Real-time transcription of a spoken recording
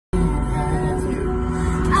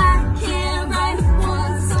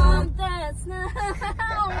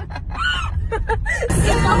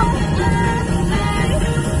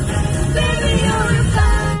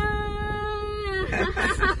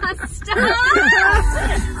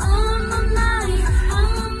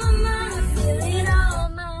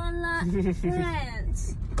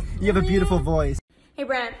Brent. You have a beautiful voice. Hey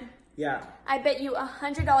Brent. Yeah. I bet you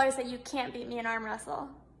 $100 that you can't beat me in arm wrestle.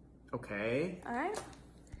 Okay. All right.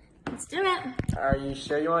 Let's do it. Are you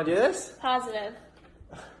sure you want to do this? Positive.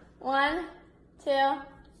 1, 2,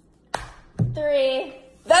 3.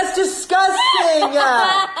 That's disgusting!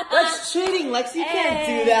 That's cheating, Lexi. You can't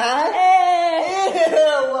do that.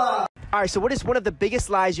 Ew! Alright, so what is one of the biggest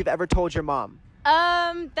lies you've ever told your mom?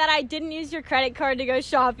 That I didn't use your credit card to go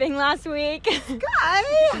shopping last week.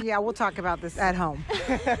 Yeah, we'll talk about this at home.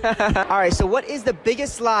 Alright, so what is the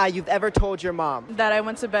biggest lie you've ever told your mom? That I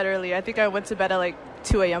went to bed early. I think I went to bed at like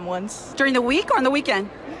 2 a.m. once. During the week or on the weekend?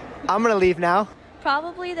 I'm gonna leave now.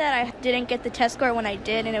 Probably that I didn't get the test score when I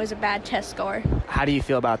did, and it was a bad test score. How do you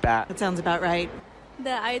feel about that? That sounds about right.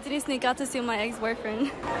 That I didn't sneak out to see my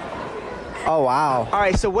ex-boyfriend. Oh, wow.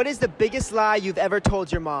 Alright, so what is the biggest lie you've ever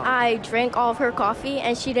told your mom? I drank all of her coffee,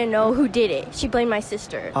 and she didn't know who did it. She blamed my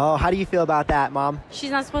sister. Oh, how do you feel about that, Mom? She's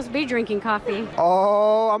not supposed to be drinking coffee.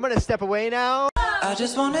 Oh, I'm gonna step away now. I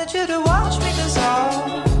just wanted you to watch me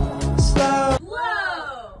dissolve slow.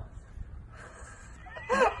 Whoa!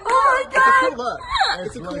 Oh my God! It's a cool look.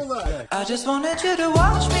 It's a cool look. I just wanted you to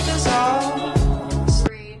watch me dissolve.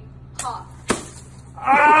 3, hop.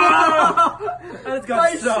 That's got my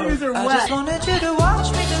shoes are wet. I just wanted you to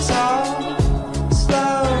watch me dissolve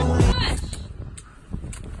slowly.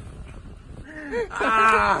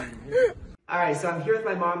 Alright, so I'm here with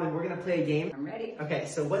my mom and we're gonna play a game. I'm ready. Okay,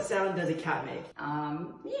 so what sound does a cat make?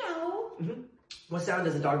 Meow. Mm-hmm. What sound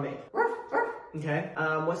does a dog make? Ruff, ruff. Okay.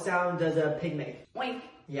 What sound does a pig make? Oink.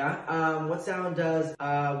 Yeah. What sound does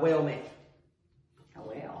a whale make? A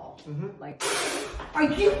whale. Mm-hmm. Like, are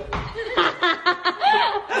you?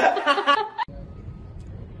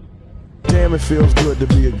 Damn, it feels good to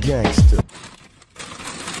be a gangster.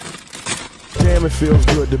 Damn, it feels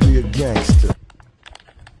good to be a gangster.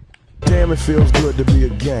 Damn, it feels good to be a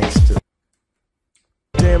gangster.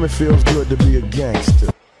 Damn, it feels good to be a gangster.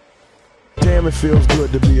 Damn, it feels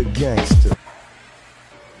good to be a gangster.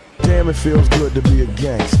 Damn, it feels good to be a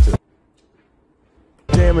gangster.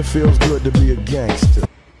 Damn, it feels good to be a gangster.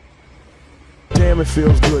 Damn, it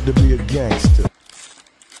feels good to be a gangster.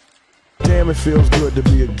 Damn, it feels good to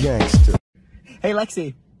be a gangster. Hey,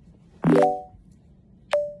 Lexi.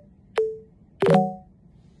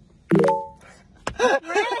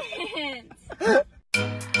 Brent!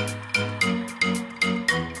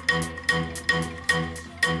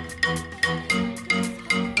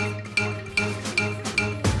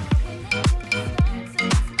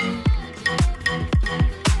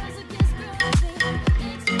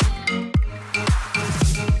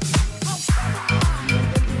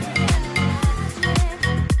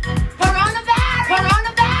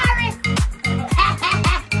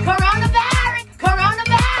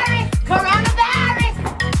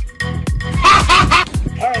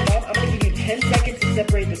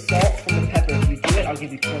 Separate the salt from the pepper. If you do it, I'll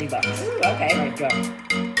give you $20. Okay. Alright, go.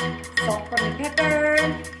 Salt from the pepper.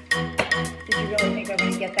 Did you really think I was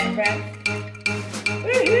going to get that, Brent?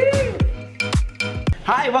 Woohoo!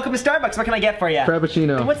 Hi, welcome to Starbucks. What can I get for you?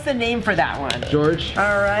 Frappuccino. What's the name for that one? George.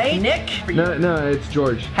 Alright. Nick? No, it's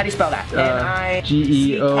George. How do you spell that?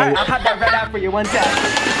 G-E-O. Alright, I'll have that read out for you. One sec.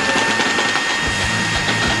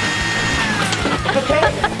 Okay.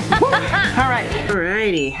 Alright.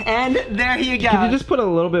 Alrighty. And there you go. Can you just put a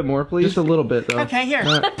little bit more, please? Just a little bit, though. Okay, here.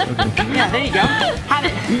 Okay. Yeah, there you go. Have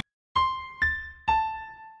it.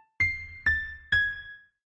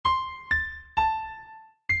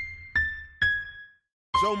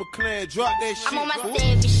 Joe McClan, drop that shit. I'm on my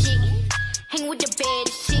savage shit. Hang with the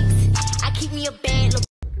baddest chicks. I keep me a bad look.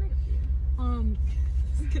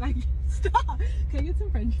 Can I stop? Can I get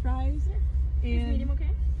some French fries? And medium,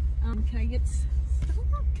 okay? Can I get stop?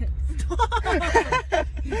 Get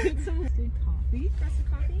some roasted coffee. Roasted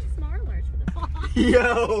coffee, small or large for this one?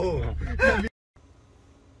 Yo.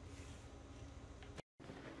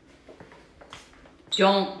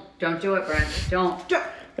 Don't do it, Brent. Don't.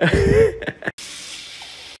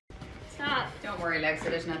 Stop. Don't worry, Lexa.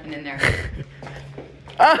 There's nothing in there.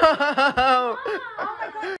 Oh.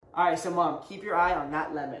 Alright, so Mom, keep your eye on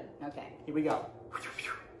that lemon. Okay. Here we go.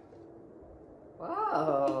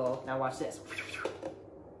 Whoa. Now watch this.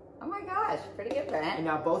 Oh my gosh. Pretty good, Brent. And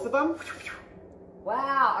now both of them.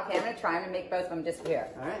 Wow. Okay, I'm going to try and make both of them disappear.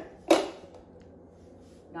 Alright.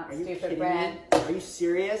 Not Are you stupid, kidding Brent. me? Are you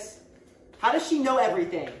serious? How does she know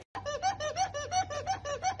everything?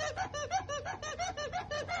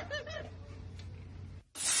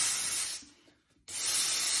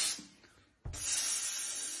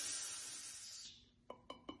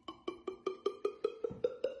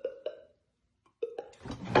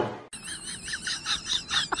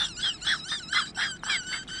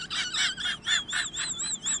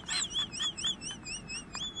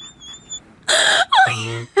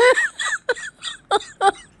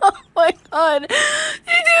 God.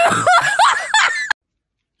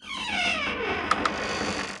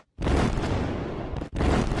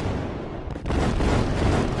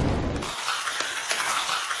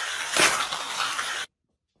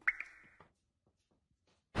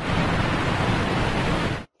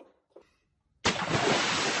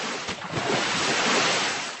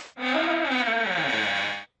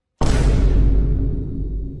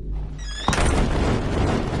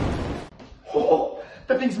 Oh,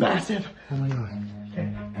 that thing's massive. Oh my god. Okay.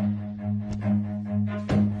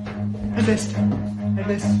 I missed.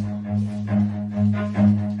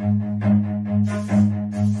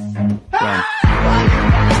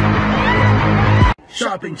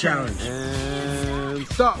 Shopping challenge. And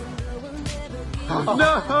stop.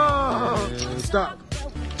 No! Stop.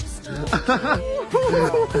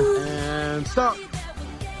 And stop.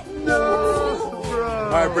 No! Bro.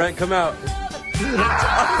 All right, Brent, come out.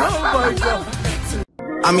 Oh my god.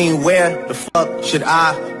 I mean, where the fuck should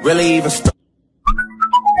I really even start?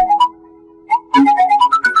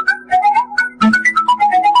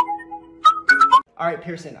 All right,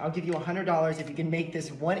 Pearson, I'll give you $100 if you can make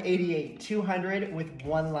this 188 200 with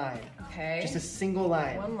one line. Okay. Just a single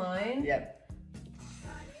line. One line? Yep.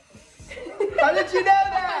 How did you know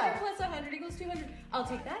that? 100 plus 100 equals 200. I'll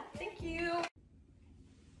take that. Thank you.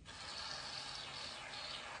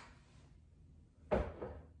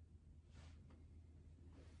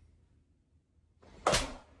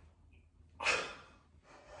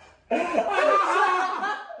 That's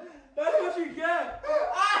what you get.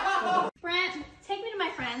 Brent, take me to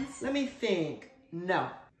my friends. Let me think. No.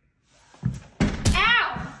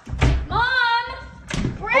 Ow! Mom!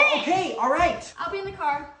 Brent! Oh, okay, all right. I'll be in the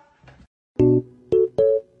car.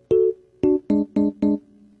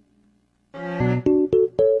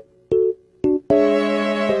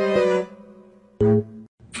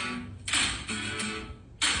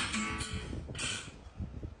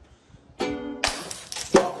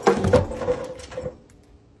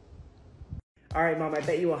 All right, Mom, I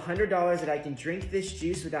bet you $100 that I can drink this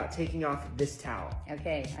juice without taking off this towel.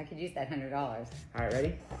 Okay, I could use that $100. All right,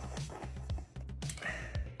 ready?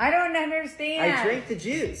 I don't understand. I drank the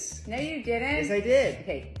juice. No, you didn't. Yes, I did.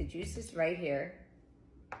 Okay, the juice is right here.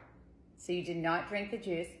 So you did not drink the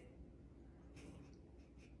juice.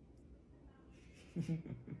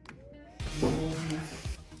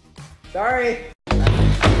 Sorry. All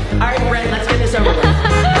right, Brent, let's get this over with.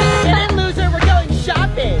 Get in, loser. We're going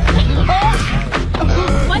shopping.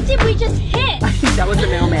 What did we just hit? That was the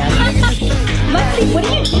mailman. Lexi, what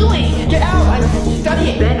are you doing? Get out! I'm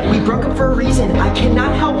studying. Ben, we broke up for a reason. I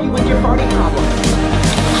cannot help you with your farting problem.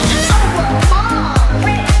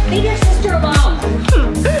 Brent, leave your sister alone.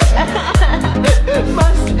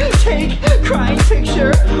 Must take crying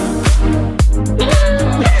picture.